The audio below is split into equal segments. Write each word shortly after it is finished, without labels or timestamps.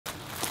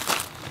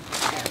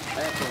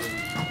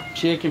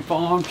Chicken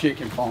farm,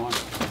 chicken farm.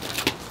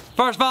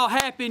 First of all,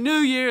 Happy New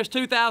Year. It's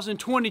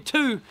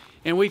 2022,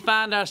 and we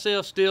find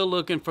ourselves still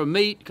looking for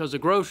meat because the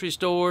grocery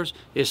stores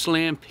is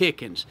slim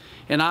pickings.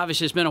 And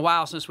obviously it's been a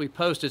while since we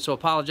posted, so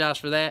apologize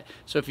for that.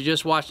 So if you're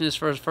just watching this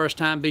for the first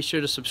time, be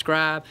sure to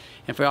subscribe.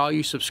 And for all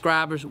you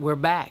subscribers, we're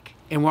back.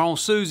 And we're on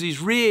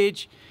Susie's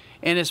Ridge,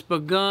 and it's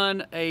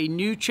begun a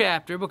new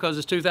chapter because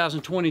it's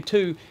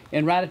 2022,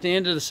 and right at the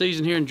end of the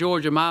season here in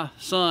Georgia, my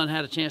son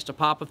had a chance to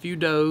pop a few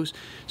does,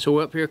 so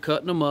we're up here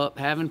cutting them up,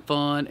 having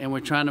fun, and we're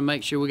trying to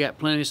make sure we got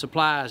plenty of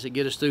supplies to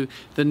get us through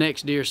the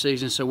next deer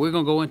season. So we're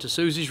gonna go into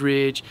Susie's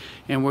Ridge,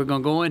 and we're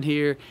gonna go in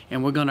here,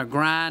 and we're gonna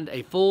grind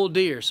a full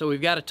deer. So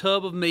we've got a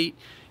tub of meat,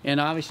 and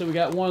obviously we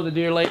got one of the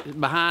deer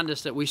behind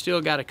us that we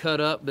still got to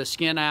cut up, the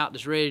skin out,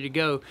 that's ready to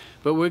go.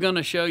 But we're going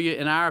to show you,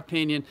 in our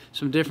opinion,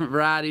 some different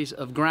varieties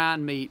of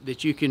grind meat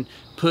that you can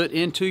put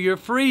into your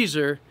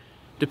freezer,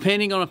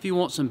 depending on if you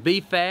want some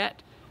beef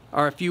fat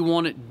or if you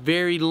want it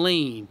very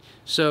lean.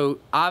 So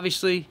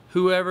obviously,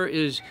 whoever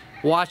is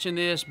watching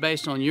this,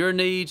 based on your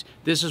needs,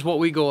 this is what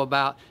we go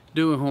about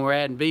doing when we're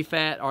adding beef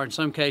fat, or in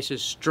some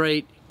cases,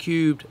 straight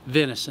cubed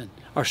venison,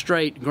 or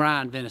straight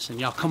grind venison.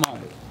 Y'all, come on.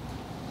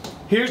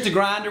 Here's the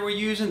grinder we're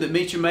using that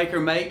Meat Your Maker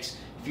makes.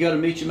 If you go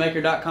to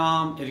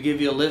meatyourmaker.com, it'll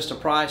give you a list of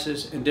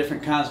prices and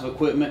different kinds of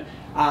equipment.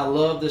 I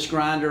love this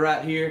grinder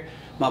right here.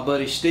 My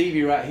buddy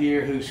Stevie right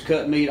here, who's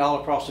cut meat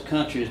all across the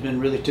country, has been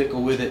really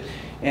tickled with it.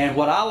 And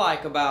what I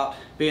like about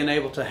being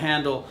able to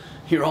handle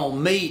your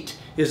own meat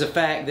is the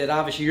fact that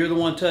obviously you're the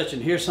one touching.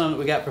 Here's something that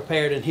we got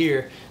prepared in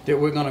here that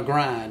we're gonna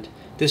grind.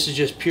 This is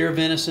just pure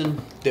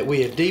venison that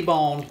we have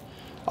deboned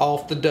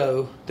off the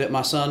doe that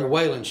my son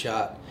Waylon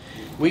shot.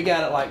 We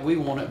got it like we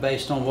want it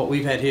based on what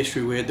we've had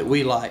history with that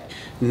we like.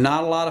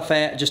 Not a lot of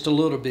fat, just a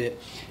little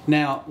bit.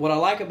 Now, what I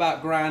like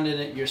about grinding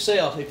it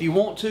yourself, if you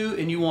want to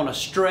and you want a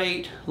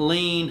straight,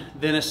 lean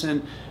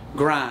venison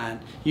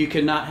grind, you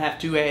cannot have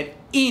to add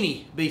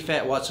any beef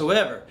fat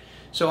whatsoever.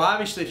 So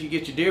obviously if you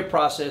get your deer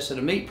processor,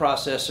 a meat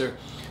processor,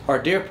 or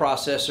a deer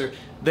processor,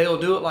 they'll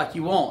do it like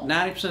you want.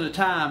 90% of the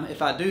time,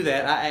 if I do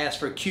that, I ask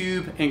for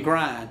cube and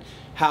grind.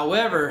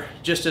 However,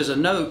 just as a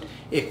note,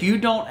 if you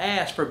don't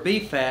ask for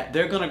beef fat,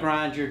 they're going to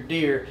grind your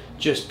deer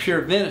just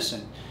pure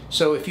venison.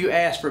 So if you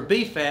ask for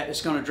beef fat,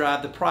 it's going to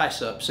drive the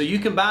price up. So you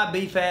can buy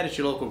beef fat at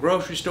your local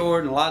grocery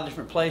store and a lot of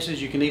different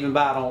places. You can even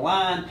buy it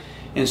online.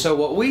 And so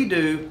what we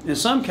do, in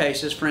some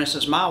cases, for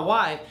instance, my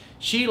wife,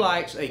 she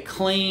likes a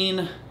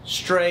clean,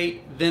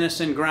 straight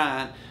venison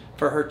grind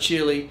for her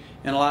chili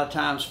and a lot of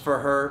times for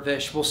her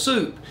vegetable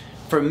soup.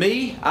 For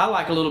me, I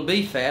like a little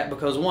beef fat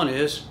because one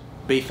is,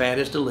 beef fat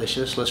is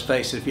delicious. Let's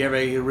face it, if you ever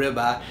eat a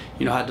ribeye,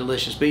 you know how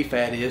delicious beef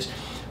fat is.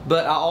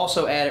 But I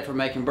also add it for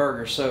making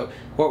burgers. So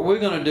what we're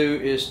going to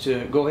do is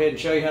to go ahead and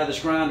show you how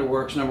this grinder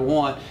works, number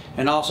one,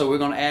 and also we're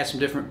going to add some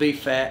different beef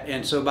fat.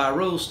 And so by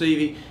rule,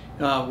 Stevie,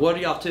 what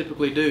do y'all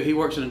typically do? He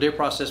works in a deer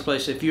process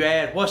place. If you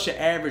add, what's your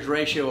average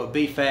ratio of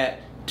beef fat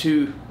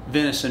to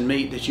venison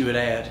meat that you would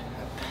add?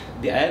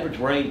 The average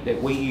rate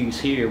that we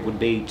use here would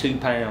be 2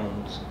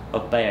 pounds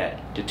of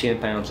fat to 10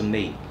 pounds of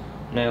meat.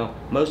 Now,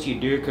 most of your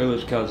deer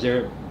cows, because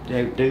they're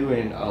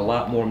doing a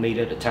lot more meat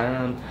at a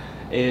time,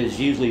 is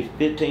usually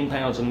 15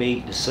 pounds of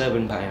meat to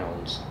 7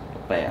 pounds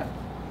of fat.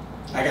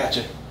 I got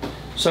you.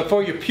 So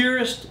for your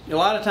purist, a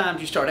lot of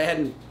times you start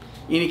adding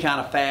any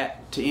kind of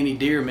fat to any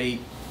deer meat.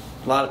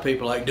 A lot of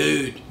people are like,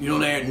 dude, you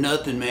don't add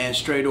nothing, man,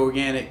 straight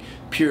organic,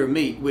 pure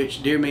meat,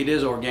 which deer meat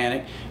is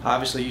organic.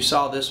 Obviously, you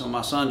saw this when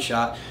my son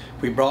shot.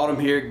 We brought him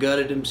here,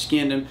 gutted him,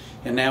 skinned him,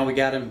 and now we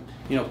got him,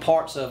 you know,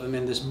 parts of him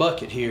in this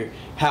bucket here.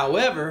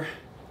 However,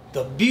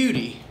 the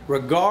beauty,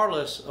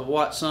 regardless of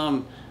what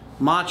some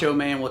macho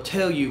man will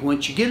tell you,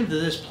 once you get him to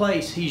this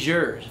place, he's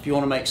yours. If you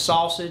want to make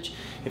sausage,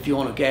 if you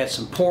want to add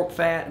some pork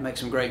fat and make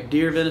some great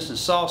deer venison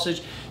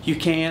sausage, you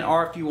can.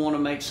 Or if you want to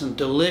make some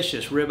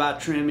delicious ribeye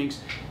trimmings,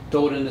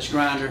 throw it in this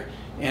grinder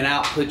and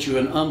output you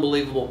an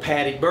unbelievable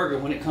patty burger.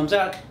 When it comes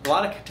out, a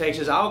lot of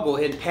cases I'll go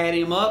ahead and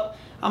patty them up.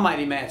 I might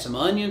even add some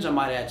onions, I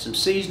might add some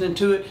seasoning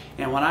to it,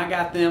 and when I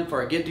got them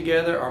for a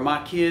get-together, or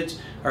my kids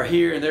are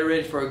here and they're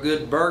ready for a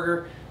good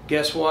burger,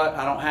 guess what?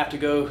 I don't have to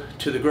go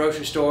to the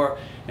grocery store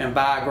and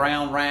buy a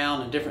ground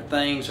round and different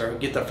things, or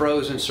get the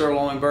frozen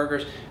sirloin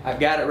burgers. I've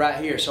got it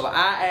right here. So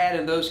I add,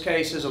 in those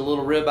cases, a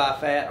little ribeye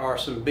fat or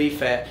some beef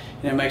fat,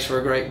 and it makes for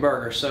a great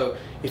burger. So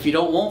if you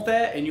don't want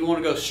that and you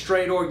want to go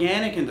straight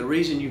organic, and the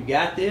reason you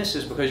got this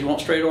is because you want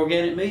straight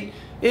organic meat,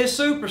 it's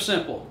super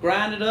simple.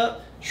 Grind it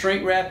up,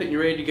 shrink wrap it, and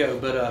you're ready to go.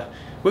 But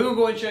we're going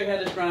to go ahead and show you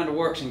how this grinder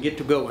works and get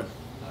to going.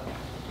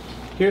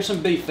 Here's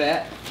some beef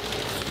fat.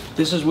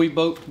 This is we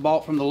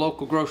bought from the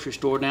local grocery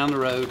store down the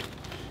road,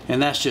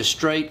 and that's just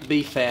straight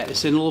beef fat.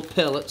 It's in little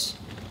pellets,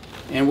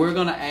 and we're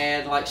going to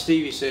add, like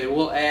Stevie said,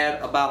 we'll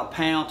add about 1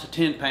 pound to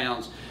 10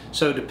 pounds.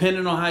 So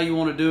depending on how you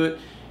want to do it,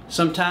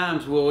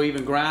 sometimes we'll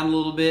even grind a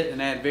little bit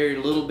and add very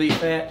little beef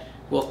fat.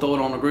 We'll throw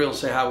it on the grill and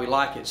say how we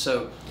like it.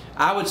 So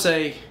I would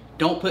say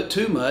don't put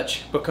too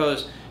much,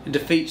 because it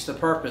defeats the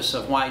purpose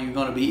of why you're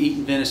going to be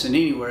eating venison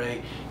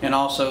anyway, and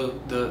also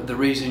the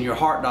reason your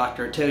heart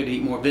doctor will tell you to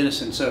eat more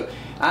venison. So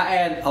I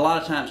add a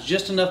lot of times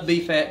just enough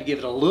beef fat to give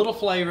it a little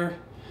flavor,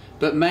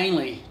 but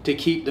mainly to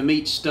keep the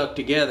meat stuck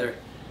together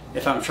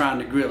if I'm trying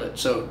to grill it.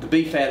 So the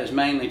beef fat is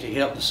mainly to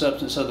help the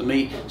substance of the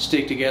meat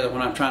stick together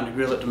when I'm trying to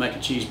grill it to make a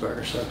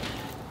cheeseburger.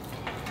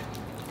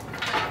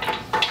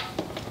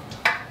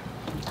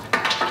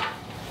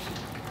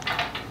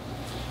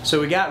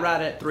 So we got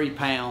right at 3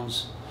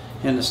 pounds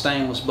in the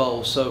stainless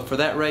bowl. So for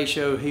that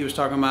ratio, he was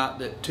talking about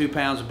that 2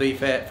 pounds of beef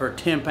fat for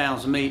 10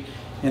 pounds of meat.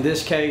 In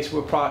this case,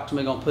 we're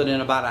approximately going to put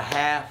in about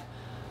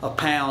a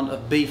pound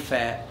of beef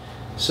fat.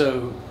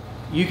 So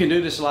you can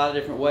do this a lot of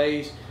different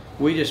ways.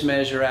 We just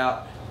measure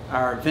out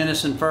our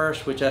venison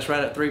first, which that's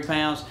right at 3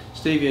 pounds.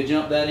 Stevie will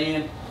jump that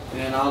in, and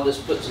then I'll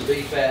just put some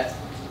beef fat.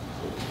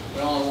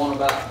 We only want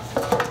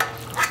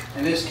about,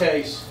 in this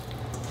case,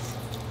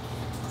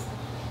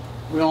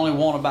 we only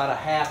want about a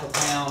half a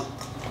pound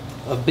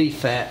of beef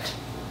fat.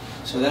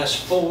 So that's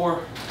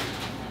 4.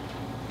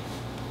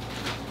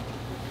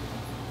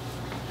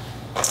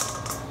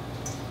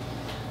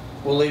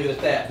 We'll leave it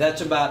at that.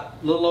 That's about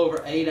a little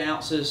over 8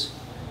 ounces,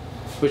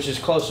 which is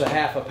close to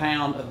half a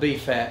pound of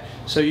beef fat.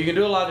 So you can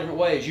do a lot of different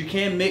ways. You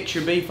can mix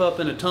your beef up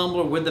in a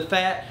tumbler with the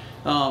fat.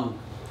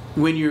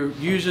 When you're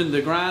using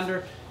the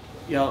grinder,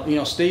 you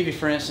know, Stevie,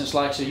 for instance,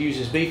 likes to use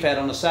his beef fat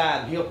on the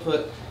side, and he'll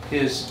put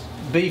his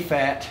beef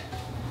fat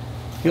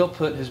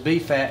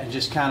and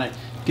just kind of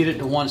get it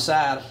to one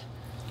side,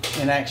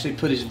 and actually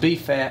put his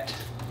beef fat,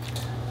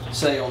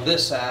 say, on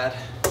this side.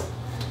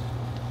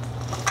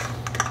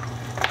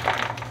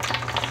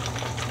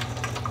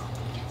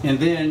 And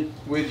then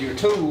with your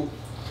tool,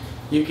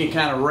 you can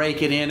kind of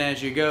rake it in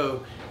as you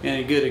go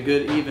and get a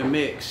good even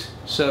mix.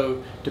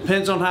 So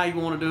depends on how you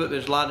want to do it.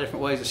 There's a lot of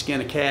different ways to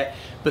skin a cat,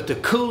 but the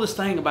coolest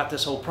thing about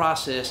this whole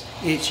process,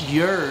 it's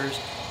yours,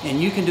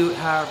 and you can do it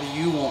however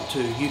you want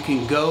to. You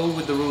can go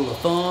with the rule of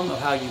thumb of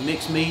how you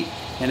mix meat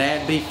and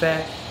add beef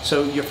fat.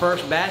 So your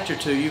first batch or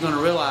two, you're going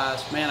to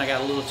realize, man, I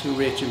got a little too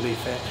rich in beef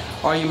fat.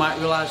 Or you might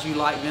realize you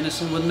like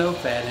venison with no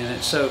fat in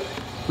it. So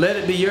let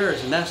it be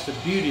yours, and that's the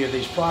beauty of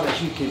these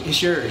products.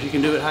 It's yours. You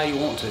can do it how you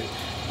want to.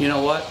 You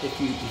know what?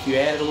 If you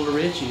add it a little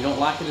rich and you don't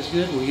like it as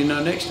good, well, you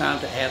know next time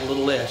to add a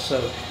little less.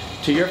 So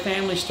to your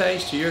family's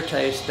taste, to your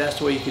taste, that's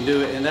the way you can do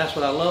it, and that's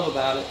what I love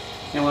about it.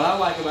 And what I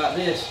like about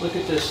this, look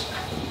at this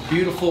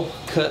beautiful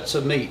cuts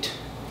of meat.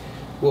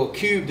 We'll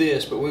cube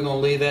this, but we're going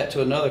to leave that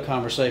to another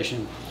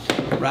conversation.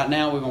 Right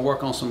now we're going to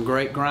work on some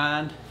great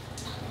grind.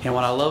 And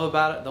what I love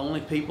about it, the only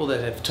people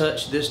that have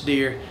touched this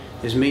deer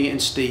is me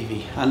and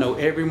Stevie. I know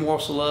every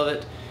morsel of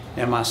it,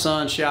 and my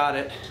son shot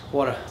it.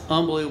 What an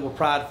unbelievable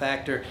pride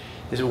factor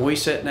is when we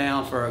sit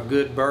down for a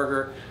good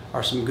burger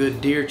or some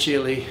good deer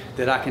chili,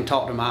 that I can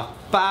talk to my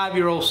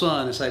 5-year-old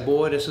son and say,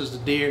 boy, this is the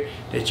deer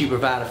that you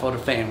provided for the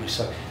family.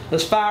 So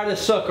let's fire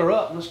this sucker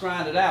up and let's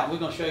grind it out. We're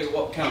going to show you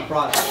what kind of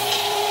product.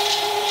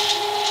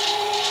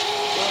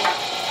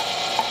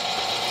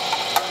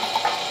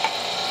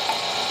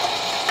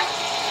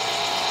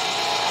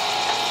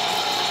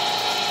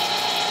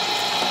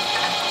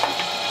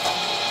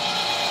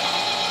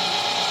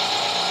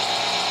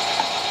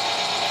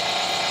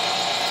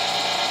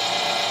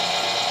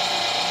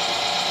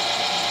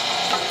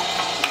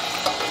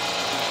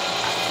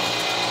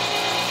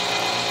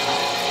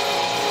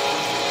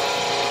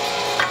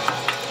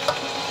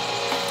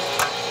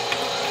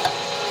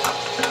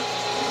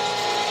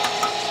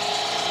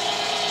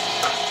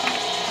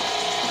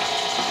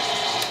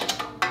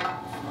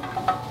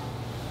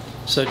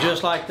 So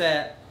just like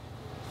that,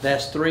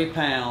 that's 3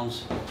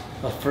 pounds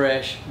of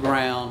fresh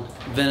ground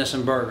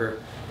venison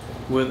burger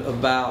with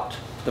about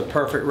the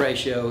perfect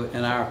ratio,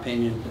 in our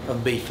opinion,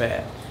 of beef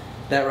fat.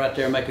 That right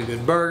there make a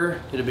good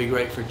burger. It'll be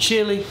great for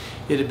chili.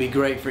 It'll be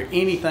great for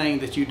anything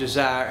that you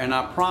desire. And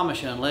I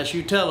promise you, unless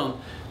you tell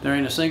them, there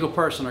ain't a single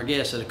person or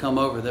guest that'll come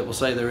over that will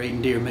say they're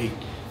eating deer meat.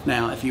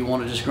 Now, if you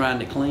want to just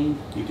grind it clean,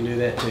 you can do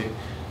that too.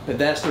 But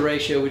that's the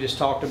ratio we just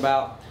talked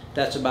about.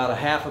 That's about a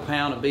half a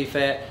pound of beef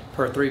fat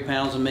per 3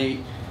 pounds of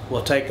meat.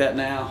 We'll take that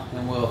now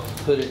and we'll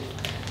put it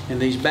in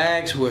these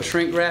bags. We'll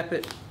shrink wrap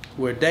it,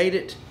 we'll date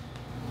it,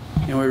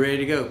 and we're ready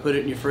to go. Put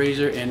it in your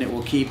freezer and it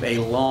will keep a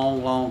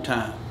long, long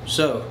time.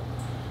 So,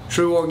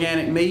 true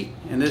organic meat.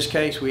 In this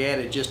case, we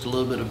added just a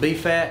little bit of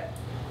beef fat.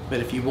 But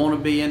if you want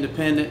to be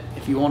independent,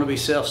 if you want to be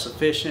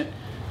self-sufficient,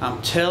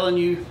 I'm telling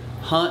you,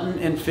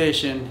 hunting and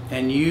fishing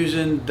and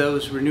using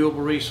those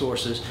renewable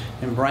resources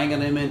and bringing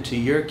them into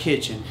your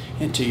kitchen,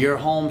 into your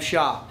home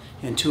shop,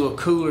 into a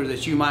cooler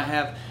that you might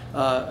have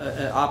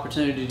an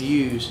opportunity to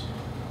use,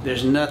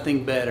 there's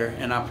nothing better,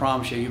 and I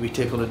promise you, you'll be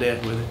tickled to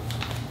death with it.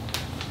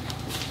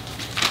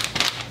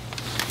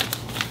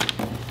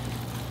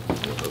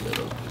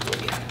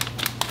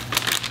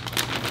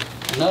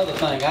 Another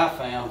thing I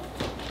found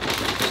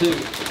too,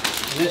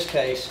 in this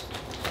case,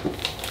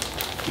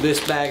 this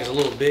bag is a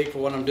little big for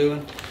what I'm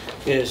doing,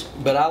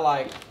 but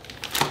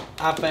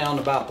I found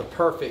about the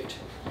perfect,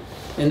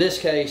 in this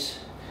case,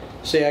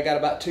 see, I got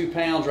about 2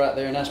 pounds right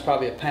there, and that's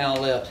probably a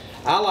pound left.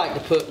 I like to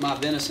put my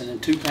venison in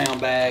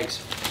 2-pound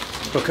bags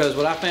because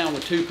what I found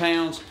with 2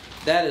 pounds,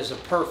 that is a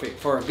perfect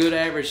for a good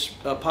average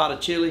pot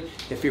of chili.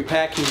 If you're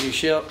packing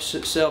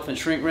yourself and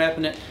shrink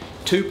wrapping it,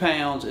 2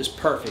 pounds is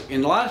perfect.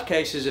 In a lot of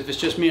cases, if it's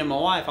just me and my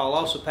wife, I'll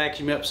also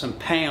package me up some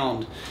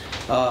pound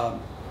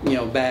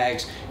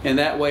bags, and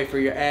that way for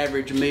your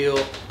average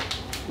meal,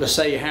 let's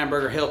say your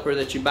hamburger helper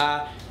that you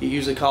buy, it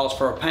usually calls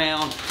for a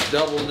pound,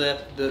 double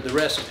the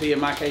recipe. In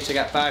my case, I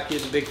got 5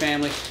 kids, a big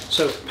family,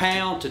 so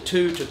pound to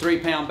 2 to 3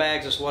 pound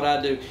bags is what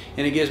I do,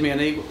 and it gives me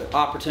an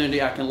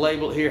opportunity. I can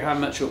label it here how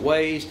much it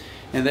weighs,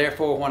 and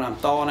therefore when I'm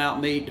thawing out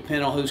meat,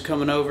 depending on who's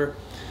coming over,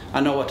 I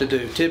know what to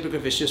do. Typically,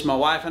 if it's just my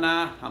wife and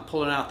I'm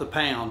pulling out the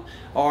pound,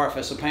 or if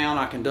it's a pound,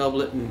 I can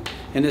double it, and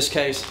in this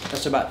case,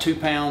 that's about 2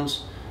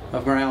 pounds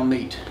of ground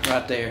meat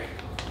right there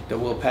that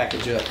we'll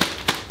package up.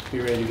 Be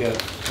ready to go.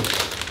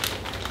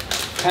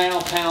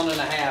 Pound, pound and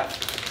a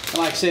half. And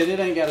like I said, it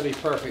ain't got to be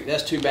perfect.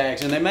 That's 2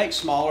 bags, and they make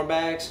smaller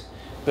bags,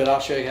 but I'll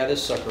show you how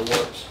this sucker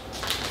works.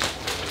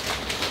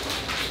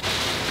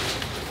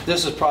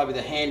 This is probably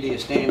the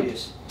handiest,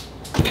 dandiest.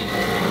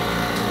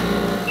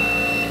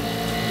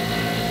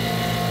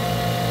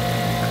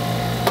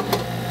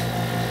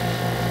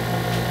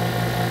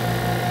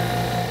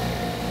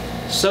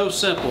 So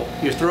simple.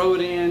 You throw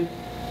it in,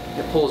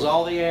 it pulls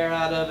all the air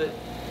out of it,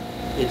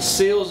 it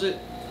seals it,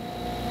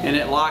 and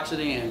it locks it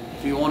in.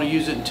 If you want to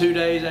use it in 2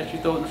 days after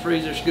you throw it in the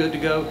freezer, it's good to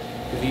go.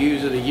 If you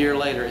use it a year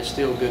later, it's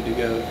still good to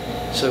go.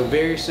 So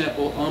very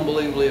simple,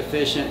 unbelievably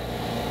efficient.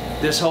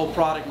 This whole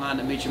product line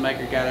that Meat Your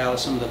Maker got out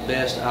is some of the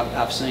best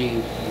I've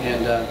seen,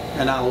 and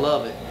I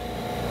love it.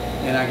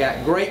 And I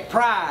got great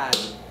pride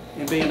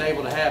in being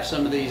able to have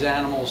some of these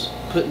animals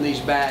put in these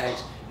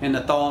bags and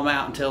to thaw them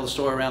out and tell the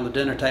story around the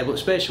dinner table,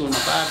 especially when my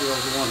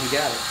 5-year-old's the one who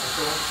got it.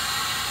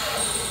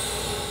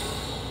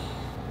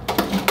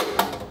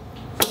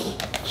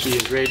 She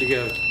is ready to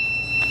go.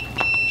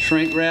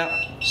 Shrink wrap,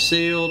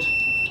 sealed,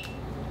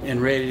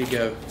 and ready to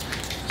go.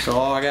 So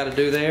all I got to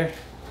do there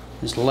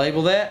is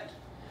label that,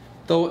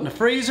 throw it in the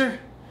freezer,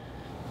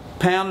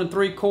 1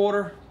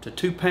 3/4 to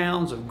 2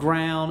 pounds of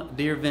ground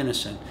deer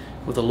venison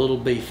with a little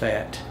beef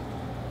fat.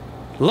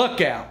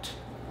 Look out!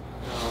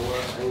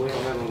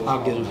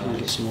 I'll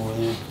get some more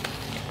then.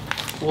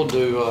 We'll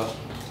do a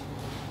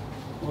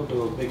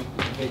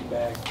big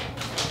bag.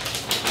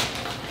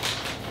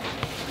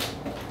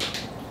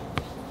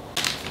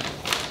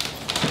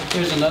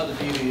 Here's another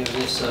beauty of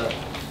this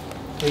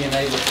being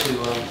able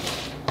to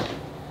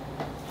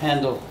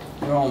handle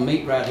your own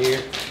meat right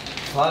here.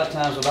 A lot of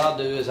times what I'll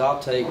do is I'll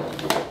take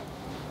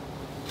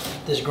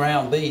this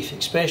ground beef,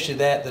 especially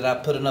that I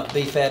put enough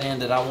beef fat in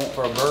that I want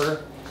for a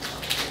burger,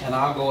 and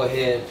I'll go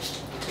ahead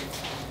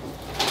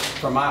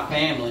for my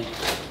family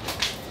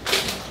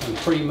and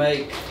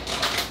pre-make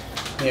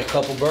me a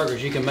couple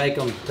burgers. You can make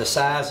them the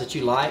size that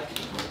you like.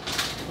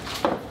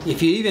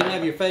 If you even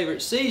have your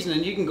favorite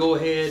seasoning, you can go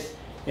ahead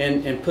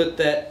and put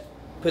that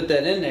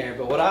in there.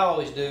 But what I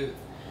always do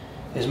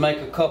is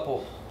make a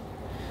couple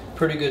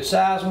pretty good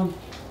size one.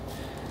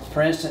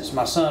 For instance,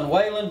 my son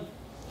Waylon,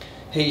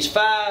 he's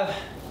 5.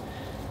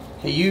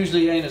 He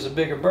usually ain't as a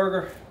bigger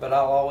burger, but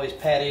I'll always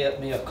patty up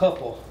me a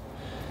couple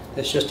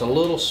that's just a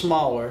little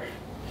smaller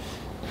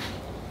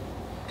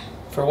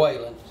for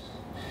Waylon.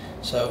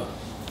 So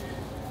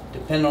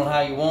depending on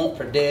how you want,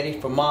 for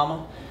daddy, for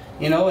mama,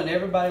 and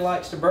everybody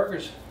likes the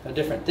burgers a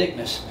different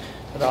thickness,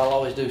 but I'll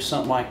always do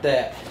something like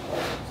that.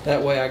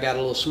 That way I got a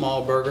little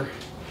small burger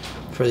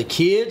for the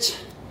kids,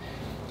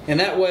 and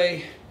that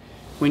way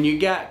when you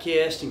got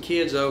guests and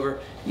kids over,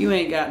 you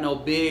ain't got no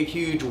big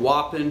huge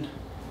whopping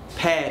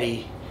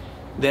patty.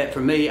 That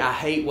for me, I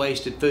hate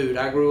wasted food.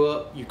 I grew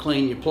up, you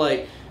clean your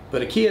plate,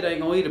 but a kid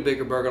ain't gonna eat a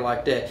bigger burger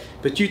like that.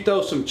 But you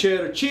throw some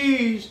cheddar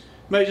cheese,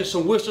 maybe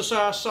some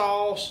Worcestershire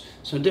sauce,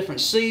 some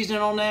different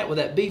seasoning on that with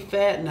that beef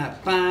fat and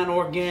that fine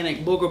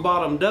organic booger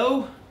bottom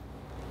dough.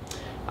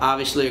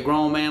 Obviously a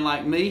grown man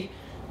like me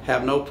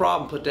have no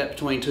problem put that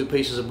between 2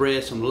 pieces of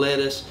bread, some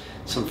lettuce,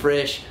 some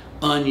fresh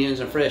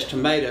onions and fresh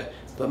tomato.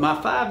 But my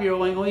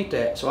 5-year-old ain't gonna eat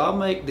that, so I'll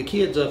make the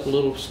kids up a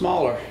little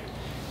smaller.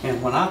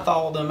 And when I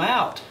thaw them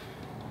out,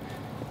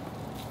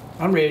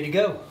 I'm ready to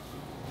go.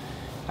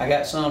 I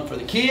got some for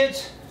the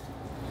kids,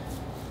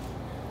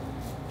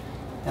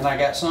 and I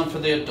got some for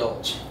the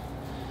adults.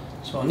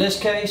 So in this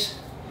case,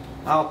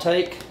 I'll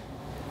take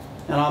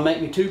and I'll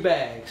make me 2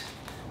 bags.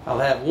 I'll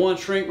have 1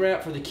 shrink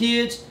wrap for the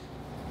kids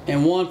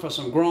and 1 for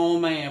some grown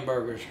man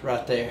burgers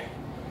right there.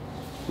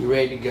 You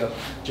ready to go.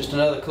 Just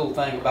another cool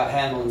thing about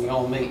handling your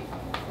own meat.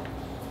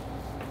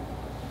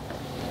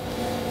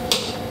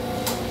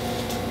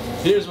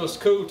 Here's what's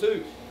cool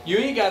too. You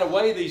ain't got to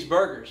weigh these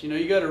burgers.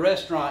 You go to a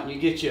restaurant and you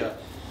get you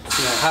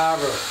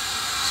however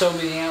so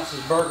many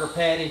ounces burger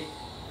patty.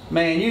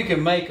 Man, you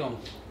can make them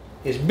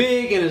as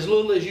big and as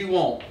little as you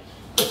want.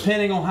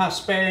 Depending on how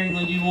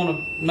sparingly you want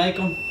to make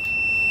them,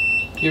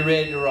 you're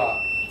ready to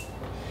rock.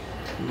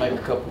 Make a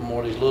couple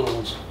more of these little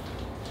ones.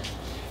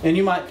 And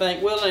you might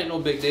think, well, it ain't no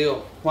big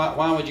deal.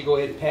 Why would you go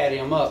ahead and patty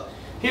them up?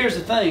 Here's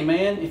the thing,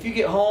 man. If you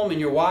get home and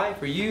your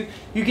wife or you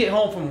get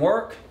home from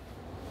work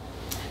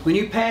When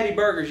you patty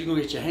burgers, you're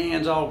gonna get your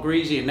hands all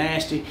greasy and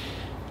nasty.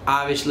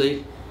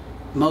 Obviously,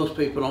 most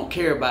people don't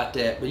care about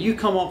that, but you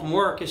come home from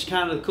work, it's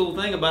kind of the cool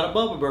thing about a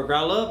Bubba Burger.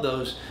 I love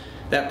those.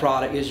 That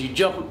product is you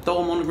jump and throw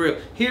them on the grill.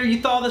 Here,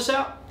 you thaw this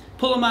out,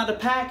 pull them out of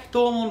the pack,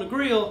 throw them on the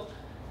grill,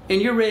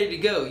 and you're ready to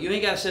go. You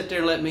ain't got to sit there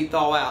and let meat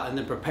thaw out and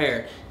then prepare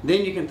it.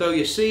 Then you can throw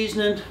your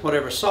seasoning,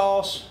 whatever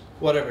sauce,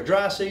 whatever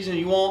dry seasoning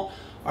you want,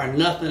 or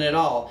nothing at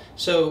all.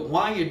 So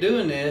while you're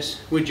doing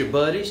this with your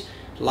buddies,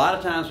 a lot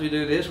of times we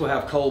do this, we'll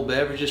have cold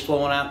beverages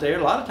flowing out there.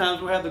 A lot of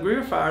times we'll have the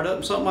grill fired up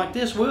and something like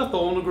this, we'll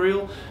throw on the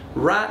grill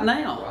right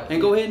now and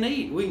go ahead and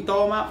eat. We can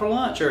throw them out for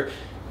lunch, or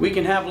we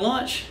can have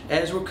lunch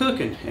as we're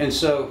cooking. And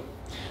so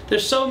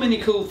there's so many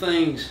cool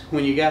things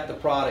when you got the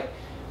product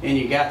and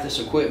you got this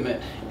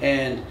equipment.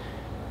 And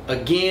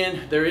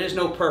again, there is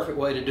no perfect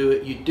way to do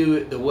it. You do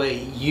it the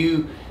way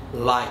you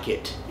like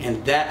it,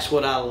 and that's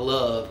what I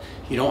love.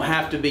 You don't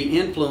have to be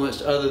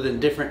influenced other than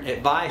different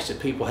advice that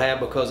people have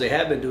because they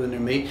have been doing their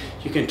meat.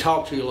 You can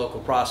talk to your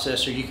local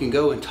processor. You can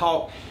go and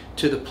talk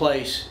to the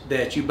place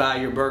that you buy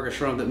your burgers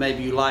from that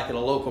maybe you like at a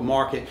local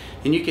market,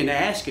 and you can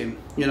ask him,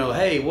 you know,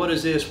 hey, what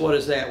is this, what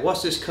is that,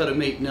 what's this cut of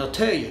meat, and they'll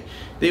tell you.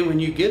 Then when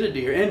you get a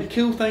deer, and the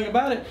cool thing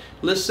about it,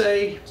 let's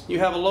say you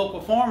have a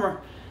local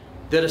farmer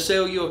that'll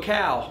sell you a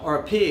cow or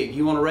a pig.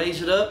 You want to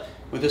raise it up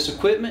with this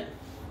equipment.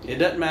 It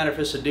doesn't matter if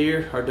it's a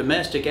deer or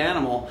domestic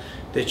animal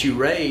that you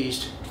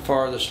raised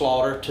for the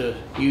slaughter to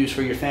use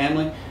for your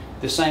family.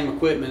 The same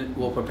equipment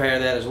will prepare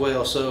that as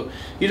well. So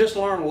you just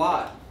learn a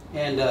lot.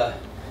 And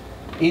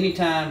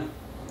anytime,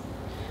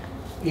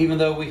 even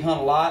though we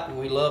hunt a lot and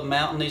we love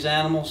mounting these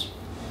animals,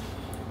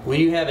 when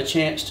you have a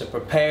chance to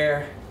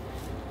prepare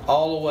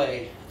all the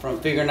way from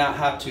figuring out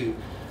how to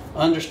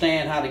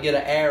understand how to get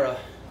an arrow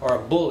or a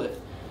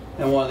bullet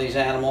in one of these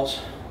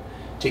animals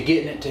to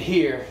getting it to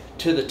here,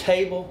 to the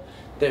table,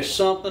 there's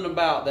something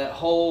about that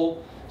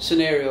whole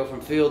scenario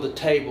from field to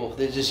table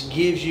that just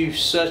gives you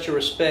such a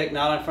respect,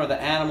 not only for the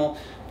animal,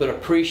 but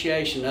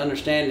appreciation,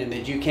 understanding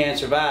that you can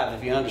survive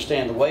if you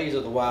understand the ways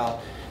of the wild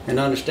and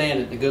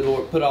understand that the good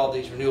Lord put all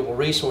these renewable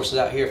resources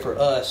out here for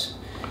us.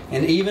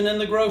 And even in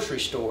the grocery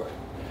store,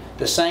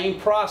 the same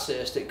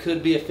process that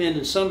could be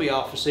offending somebody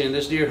off for seeing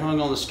this deer hung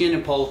on the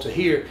skinning pole to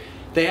here,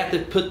 they have to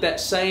put that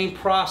same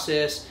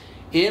process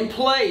in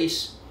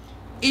place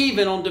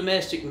even on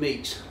domestic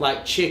meats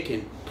like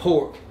chicken,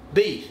 pork,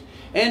 beef.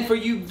 And for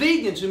you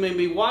vegans who may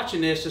be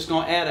watching this that's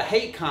going to add a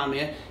hate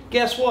comment,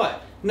 guess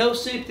what? No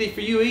sympathy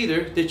for you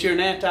either that you're an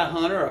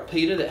anti-hunter or a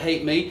PETA that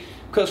hate meat,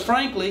 because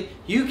frankly,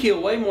 you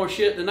kill way more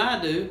shit than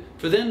I do.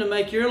 For them to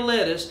make your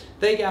lettuce,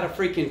 they got to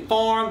freaking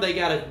farm, they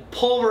got to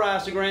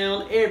pulverize the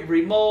ground,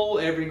 every mole,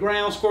 every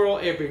ground squirrel,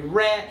 every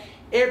rat,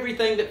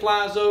 everything that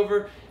flies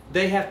over.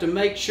 They have to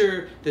make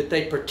sure that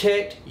they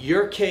protect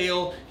your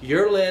kale,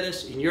 your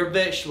lettuce, and your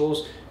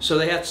vegetables, so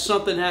they have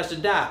something has to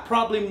die.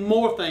 Probably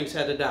more things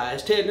had to die.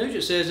 As Ted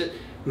Nugent says it,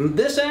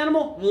 this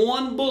animal,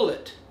 one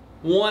bullet,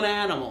 one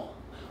animal.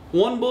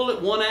 One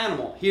bullet, one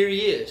animal. Here he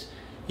is.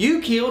 You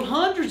killed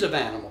hundreds of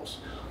animals,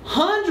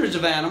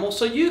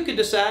 so you could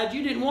decide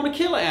you didn't want to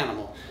kill an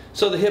animal.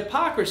 So the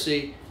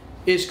hypocrisy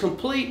is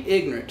complete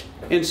ignorant.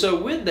 And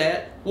so with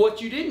that,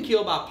 what you didn't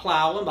kill by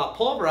plowing, by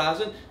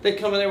pulverizing, they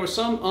come in there with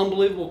some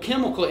unbelievable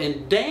chemical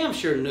and damn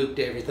sure nuked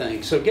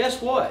everything. So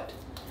guess what?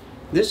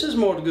 This is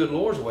more the good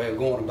Lord's way of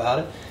going about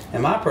it,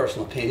 in my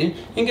personal opinion.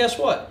 And guess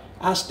what?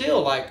 I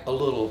still like a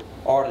little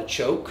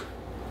artichoke,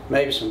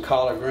 maybe some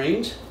collard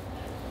greens.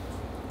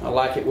 I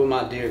like it with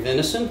my deer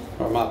venison,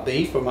 or my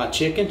beef, or my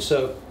chicken.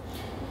 So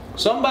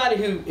somebody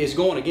who is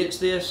going against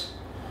this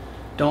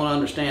don't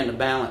understand the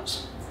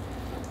balance.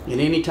 And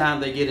anytime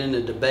they get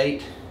into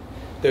debate,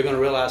 they're going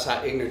to realize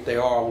how ignorant they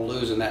are on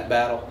losing that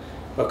battle,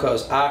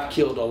 because I've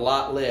killed a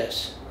lot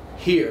less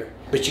here.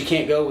 But you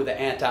can't go with the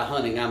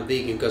anti-hunting, I'm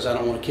vegan because I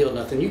don't want to kill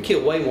nothing. You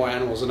kill way more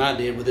animals than I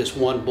did with this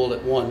one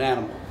bullet, one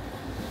animal.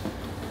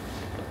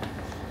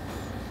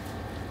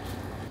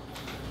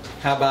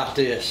 How about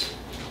this?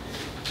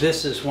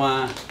 This is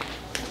why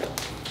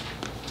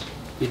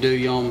you do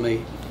your own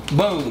meat.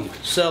 Boom!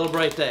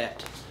 Celebrate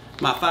that.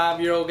 My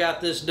 5-year-old got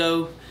this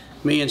doe.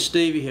 Me and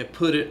Stevie have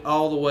put it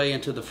all the way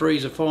into the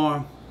freezer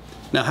farm.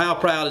 Now how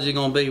proud is he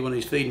going to be when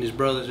he's feeding his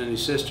brothers and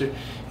his sister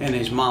and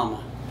his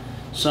mama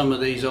some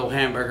of these old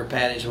hamburger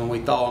patties when we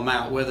thaw them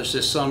out, whether it's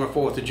this summer,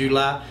 4th of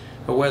July,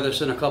 or whether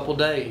it's in a couple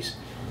days.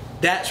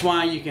 That's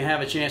why you can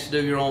have a chance to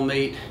do your own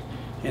meat,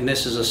 and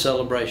this is a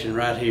celebration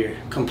right here.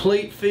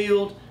 Complete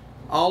field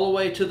all the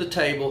way to the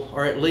table,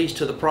 or at least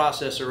to the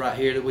processor right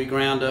here that we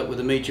ground up with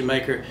the Meat You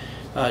Maker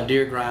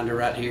deer grinder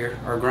right here,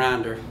 or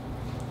grinder.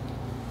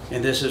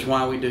 And this is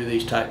why we do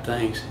these type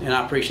things. And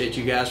I appreciate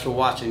you guys for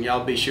watching.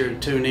 Y'all be sure to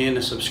tune in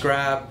and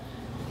subscribe.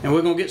 And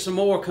we're going to get some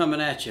more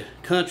coming at you.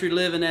 Country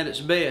living at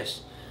its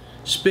best.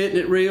 Spitting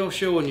it real,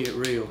 showing you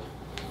it real.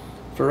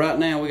 For right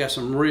now, we got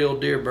some real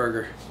deer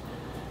burger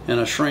and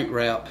a shrink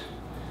wrap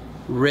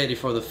ready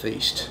for the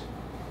feast.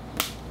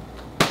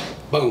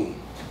 Boom.